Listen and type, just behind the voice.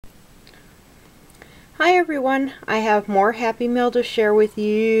Hi everyone, I have more Happy Mail to share with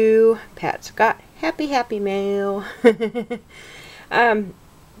you. Pat's got happy mail. A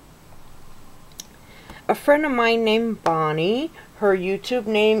friend of mine named Bonnie, her YouTube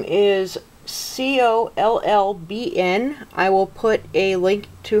name is collbn. I will put a link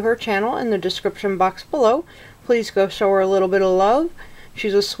to her channel in the description box below. Please go show her a little bit of love.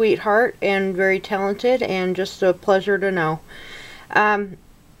 She's a sweetheart and very talented and just a pleasure to know.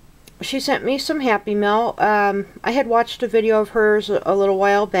 She sent me some Happy Mail. I had watched a video of hers a little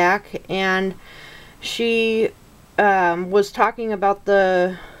while back, and she was talking about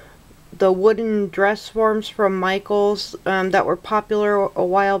the wooden dress forms from Michaels that were popular a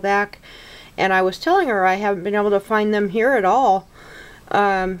while back, and I was telling her I haven't been able to find them here at all.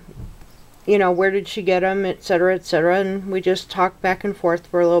 You know, where did she get them, etc., etc., and we just talked back and forth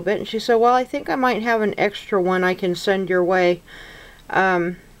for a little bit, and she said, well, I think I might have an extra one I can send your way.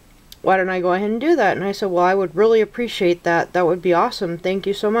 Why don't I go ahead and do that? And I said, well, I would really appreciate that. That would be awesome. Thank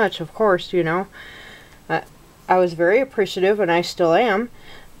you so much. Of course, you know. I was very appreciative, and I still am.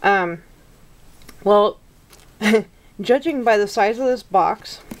 Well, judging by the size of this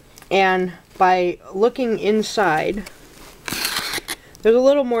box and by looking inside, there's a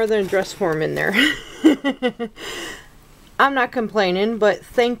little more than a dress form in there. I'm not complaining, but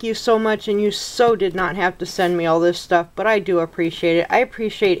thank you so much, and you so did not have to send me all this stuff, but I do appreciate it. I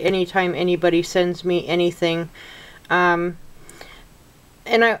appreciate any time anybody sends me anything. And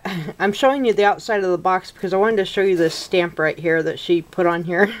I'm showing you the outside of the box because I wanted to show you this stamp right here that she put on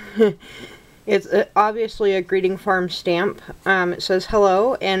here. It's obviously a greeting farm stamp. It says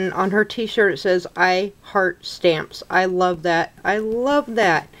hello, and on her t-shirt it says I heart stamps. I love that. I love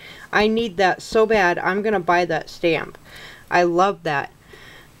that. I need that so bad. I'm gonna buy that stamp. I love that.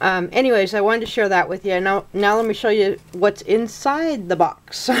 Anyways, I wanted to share that with you. Now let me show you what's inside the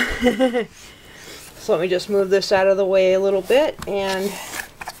box. So let me just move this out of the way a little bit, and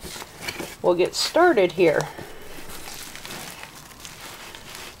we'll get started here.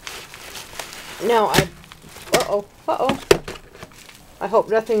 Now uh-oh. I hope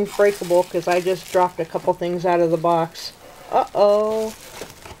nothing's breakable because I just dropped a couple things out of the box. Uh-oh.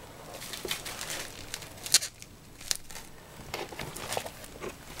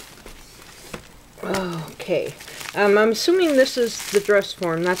 Okay. I'm assuming this is the dress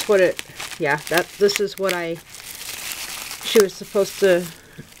form. That's what it, yeah, this is what she was supposed to,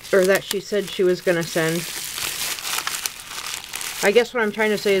 or that she said she was going to send. I guess what I'm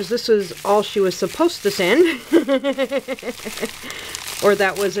trying to say is this is all she was supposed to send. Or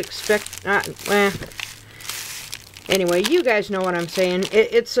that was Anyway, you guys know what I'm saying.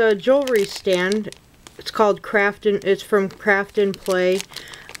 It's a jewelry stand. It's called it's from Craft and Play.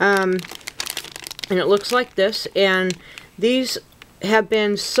 And it looks like this, and these have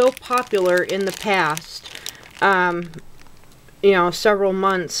been so popular in the past, you know, several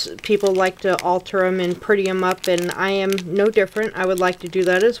months. People like to alter them and pretty them up, and I am no different. I would like to do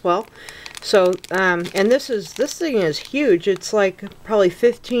that as well. So, and this thing is huge. It's like probably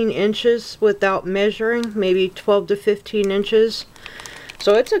 15 inches without measuring, maybe 12 to 15 inches.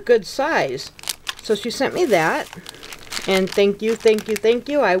 So it's a good size. So she sent me that. And thank you.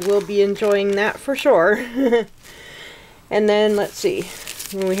 I will be enjoying that for sure. And then, let's see.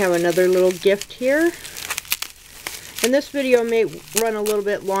 We have another little gift here. And this video may run a little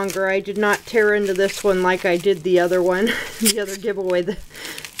bit longer. I did not tear into this one like I did the other one. The other giveaway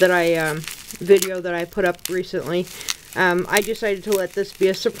video that I put up recently. I decided to let this be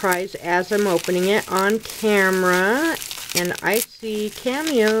a surprise as I'm opening it on camera. And I see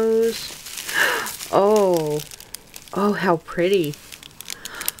cameos. Oh, how pretty.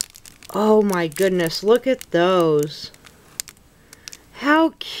 Oh my goodness, look at those.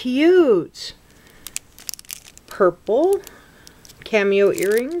 How cute. Purple cameo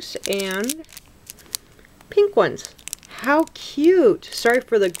earrings and pink ones. How cute. Sorry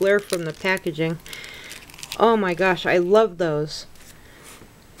for the glare from the packaging. Oh my gosh, I love those.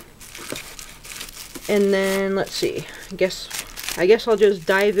 And then, let's see. I guess I'll just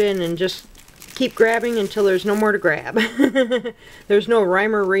dive in and just keep grabbing until there's no more to grab. There's no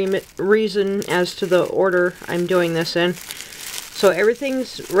rhyme or reason as to the order I'm doing this in. So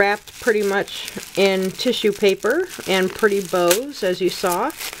everything's wrapped pretty much in tissue paper and pretty bows, as you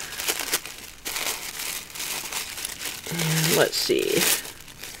saw. And let's see.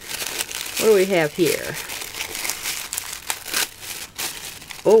 What do we have here?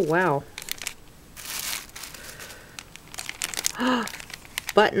 Oh, wow.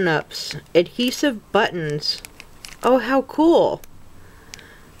 Button-ups. Adhesive buttons. Oh, how cool.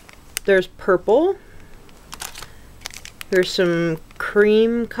 There's purple. There's some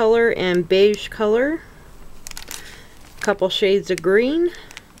cream color and beige color. Couple shades of green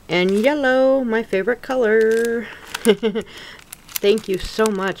and yellow, my favorite color. Thank you so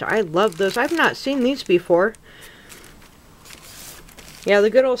much. I love those. I've not seen these before. Yeah,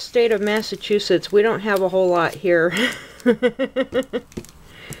 the good old state of Massachusetts, we don't have a whole lot here.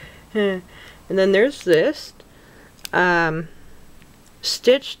 And then there's this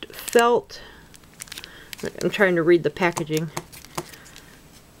stitched felt. I'm trying to read the packaging.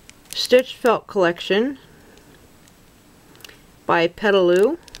 Stitched felt collection by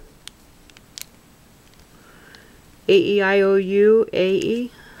Petaloo.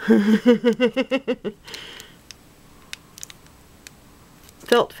 A-E-I-O-U-A-E.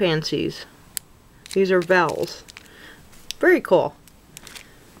 Felt Fancies. These are vowels. Very cool.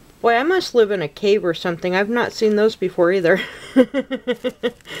 Boy, I must live in a cave or something. I've not seen those before either.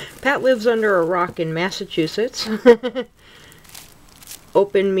 Pat lives under a rock in Massachusetts.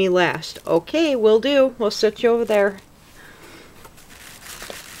 Open me last. Okay, will do. We'll sit you over there.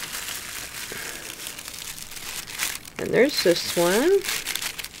 And there's this one.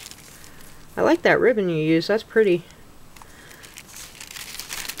 I like that ribbon you use. That's pretty.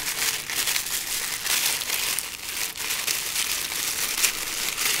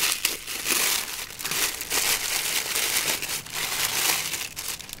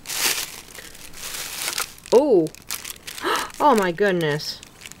 Oh, oh my goodness.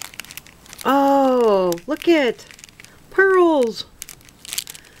 Oh, look at pearls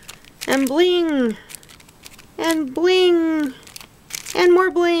and bling and bling and more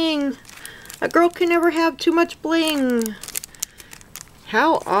bling. A girl can never have too much bling.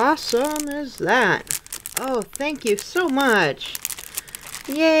 How awesome is that? Oh, thank you so much.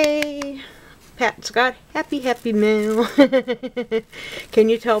 Yay. Pat's got happy, happy mail. Can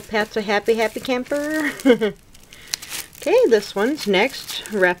you tell Pat's a happy, happy camper? Okay, this one's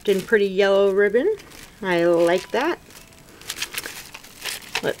next, wrapped in pretty yellow ribbon. I like that.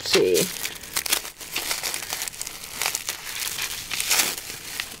 Let's see.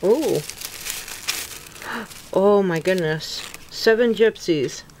 Oh. Oh my goodness. 7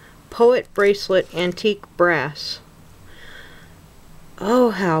 Gypsies. Poet Bracelet Antique Brass. Oh,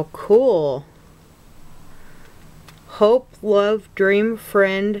 how cool. Hope, love, dream,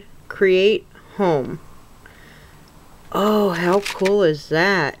 friend, create, home. Oh, how cool is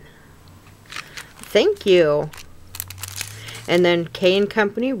that? Thank you. And then K &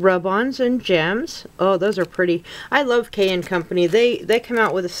 Company rub-ons and gems. Oh, those are pretty. I love K & Company. They come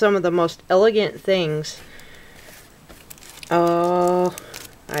out with some of the most elegant things. Oh,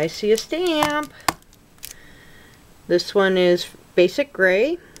 I see a stamp. This one is basic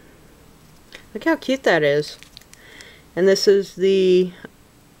gray. Look how cute that is. And this is the,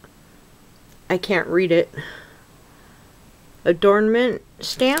 I can't read it, adornment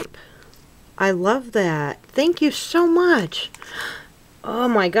stamp. I love that. Thank you so much. Oh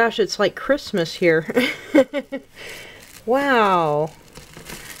my gosh, it's like Christmas here. Wow.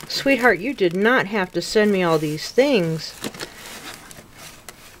 Sweetheart, you did not have to send me all these things.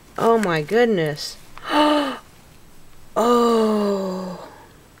 Oh my goodness. Oh.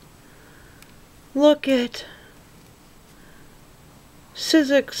 Look at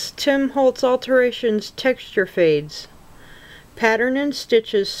Sizzix Tim Holtz Alterations Texture Fades. Pattern and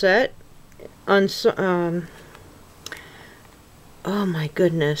Stitches set. Oh my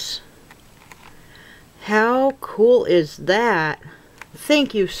goodness. How cool is that?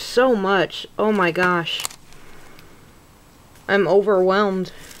 Thank you so much. Oh my gosh. I'm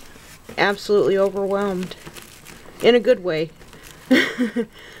overwhelmed. Absolutely overwhelmed. In a good way.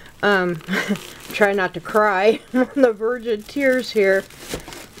 Try not to cry. I'm on the verge of tears here.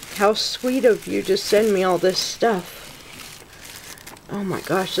 How sweet of you to send me all this stuff. Oh my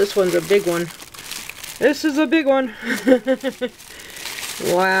gosh, this one's a big one. This is a big one.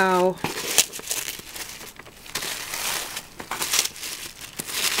 Wow.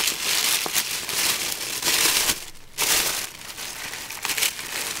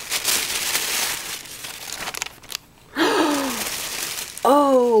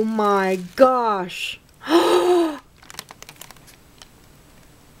 Oh my gosh. Oh.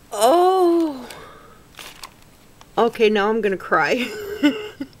 Okay, now I'm gonna cry.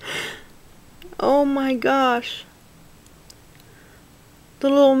 Oh my gosh. The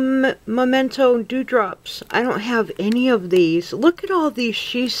little memento dewdrops. I don't have any of these. Look at all these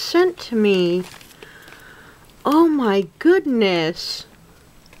she sent to me. Oh my goodness.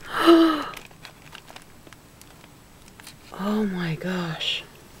 Oh my gosh.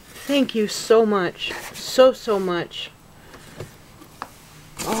 Thank you so much. So much.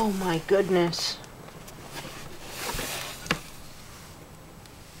 Oh my goodness.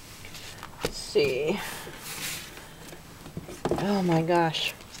 Let's see. Oh my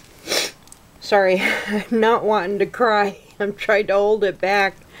gosh. Sorry, I'm not wanting to cry. I'm trying to hold it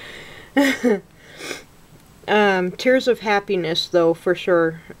back. Tears of happiness, though, for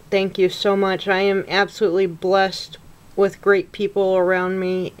sure. Thank you so much. I am absolutely blessed with great people around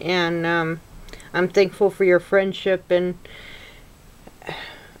me, and I'm thankful for your friendship, and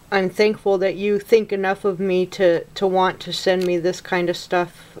I'm thankful that you think enough of me to want to send me this kind of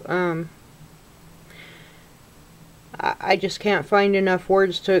stuff. I just can't find enough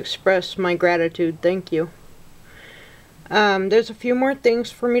words to express my gratitude. Thank you. There's a few more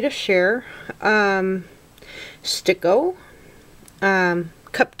things for me to share. Sticko,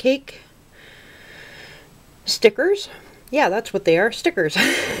 cupcake stickers. Yeah, that's what they are, stickers.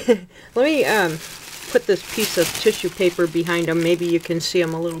 Let me put this piece of tissue paper behind them. Maybe you can see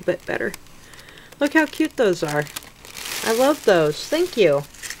them a little bit better. Look how cute those are. I love those. Thank you.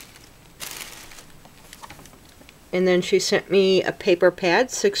 And then she sent me a paper pad,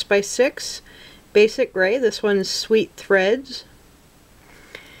 6x6, basic gray. This one's Sweet Threads.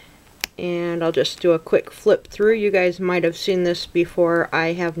 And I'll just do a quick flip through. You guys might have seen this before.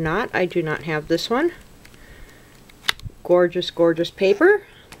 I have not. I do not have this one. Gorgeous, gorgeous paper.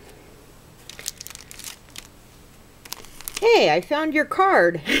 Hey, I found your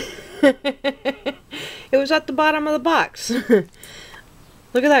card. It was at the bottom of the box.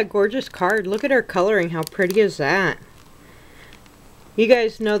 Look at that gorgeous card. Look at her coloring. How pretty is that? You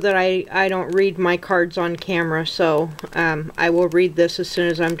guys know that I don't read my cards on camera, so I will read this as soon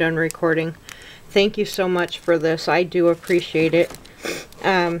as I'm done recording. Thank you so much for this. I do appreciate it.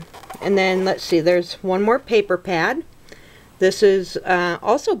 And then, let's see, there's one more paper pad. This is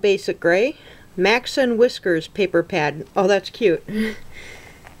also basic gray. Max and Whiskers paper pad. Oh, that's cute.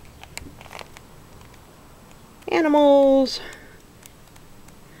 Animals.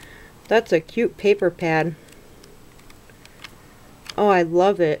 That's a cute paper pad. Oh, I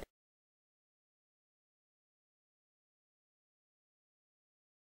love it.